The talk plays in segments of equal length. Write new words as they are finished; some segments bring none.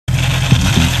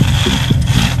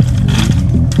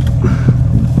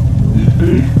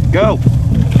Go. I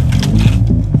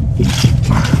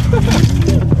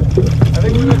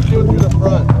think we have to do it through the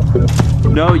front.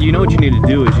 No, you know what you need to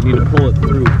do is you need to pull it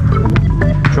through.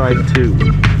 Try 2.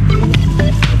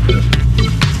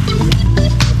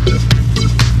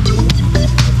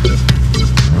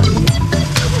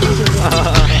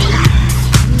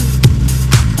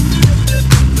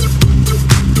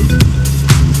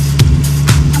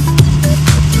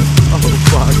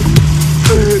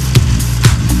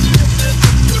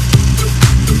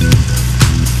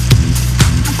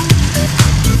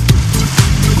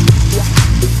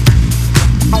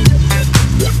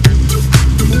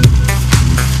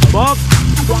 Bob.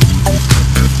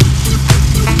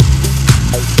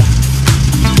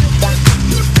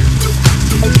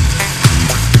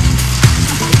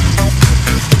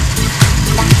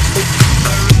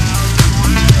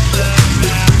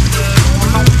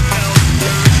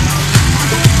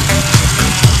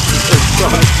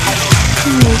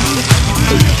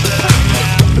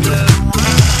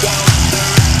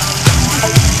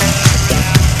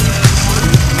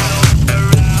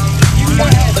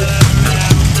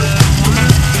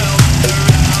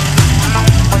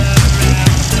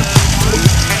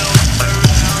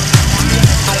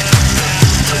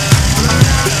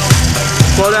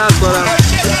 Slow down, slow down.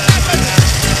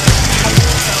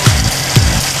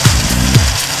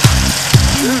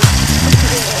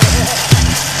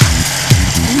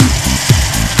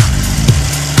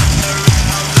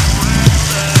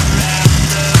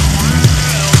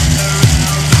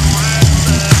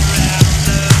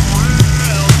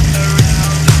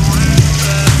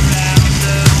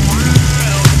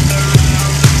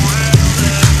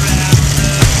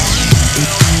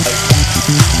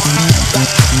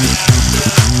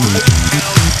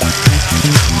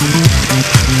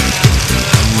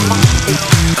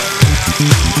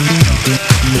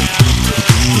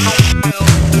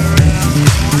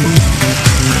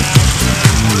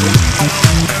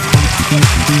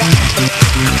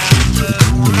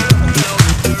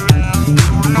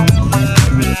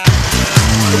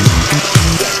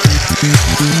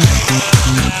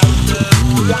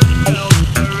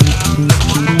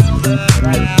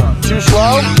 Too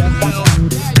slow?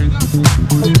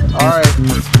 Alright.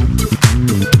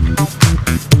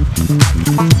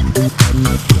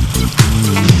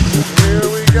 Here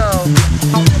we go.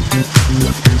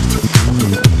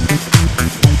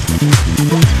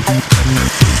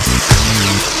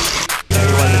 You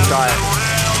want to try it.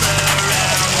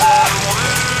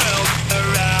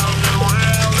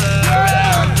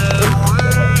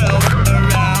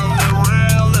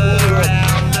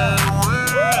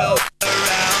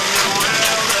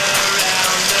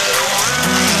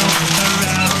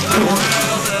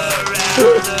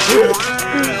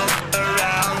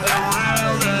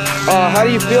 How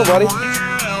do you feel, buddy? You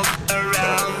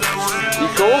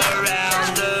cool?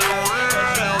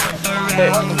 Hey,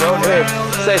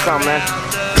 say something, man.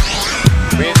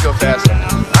 We need to go faster.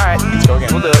 Alright, let's go again.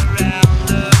 We'll do it.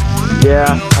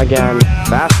 Yeah, again.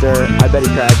 Faster. I bet he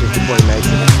crashes before he makes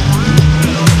it.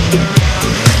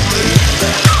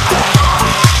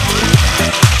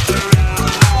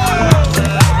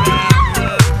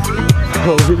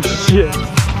 Holy shit.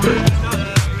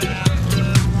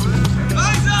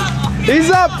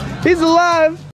 He's up! He's alive!